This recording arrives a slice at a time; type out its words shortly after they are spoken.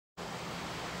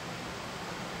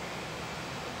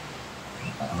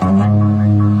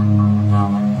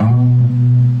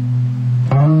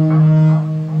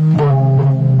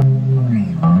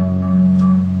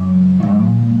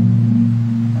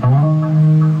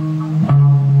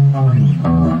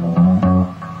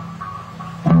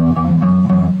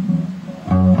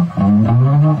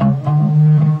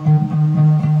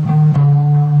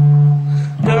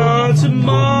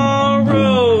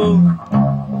Tomorrow,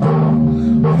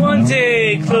 one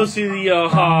day closer to your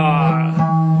heart,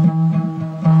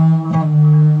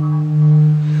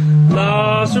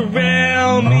 lost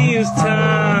around me is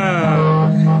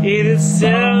time in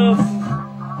itself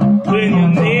when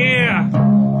you're near.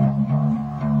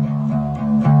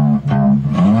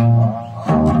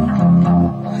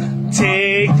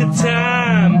 Take the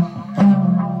time,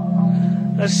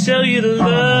 I'll show you the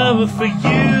love for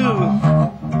you.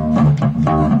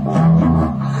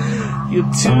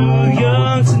 You're too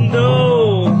young to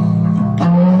know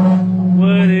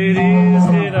what it is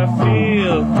that I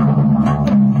feel.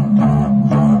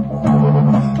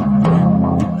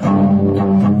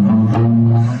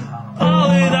 All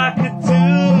that I could do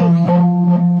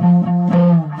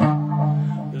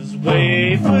is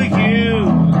wait for you.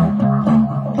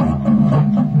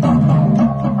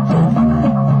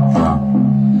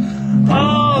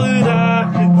 All that I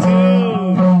could do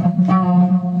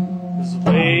is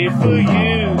wait for you.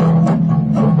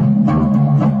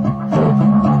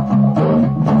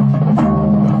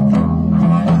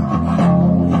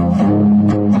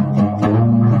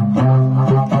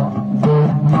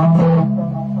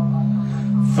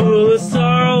 Full of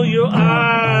sorrow, your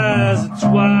eyes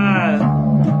are wide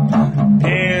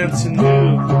and too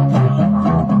new.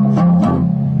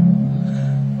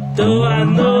 Though I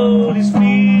know these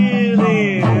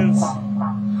feelings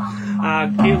I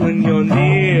get when you're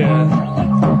near.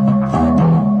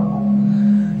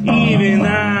 Even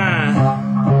I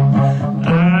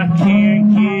can't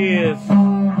give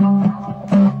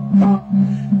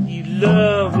you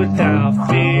love without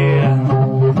fear.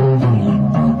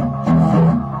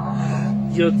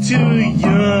 You're too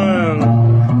young,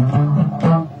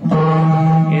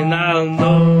 and I don't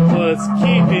know what's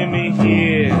keeping me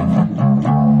here.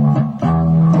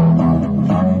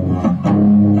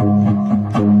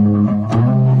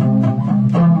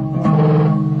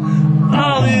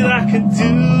 All that I could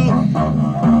do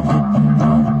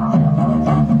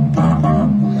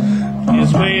is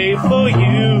wait for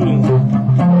you.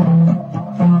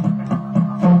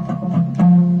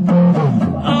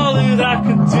 All that I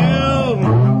could do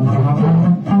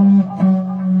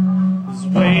is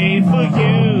wait for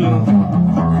you.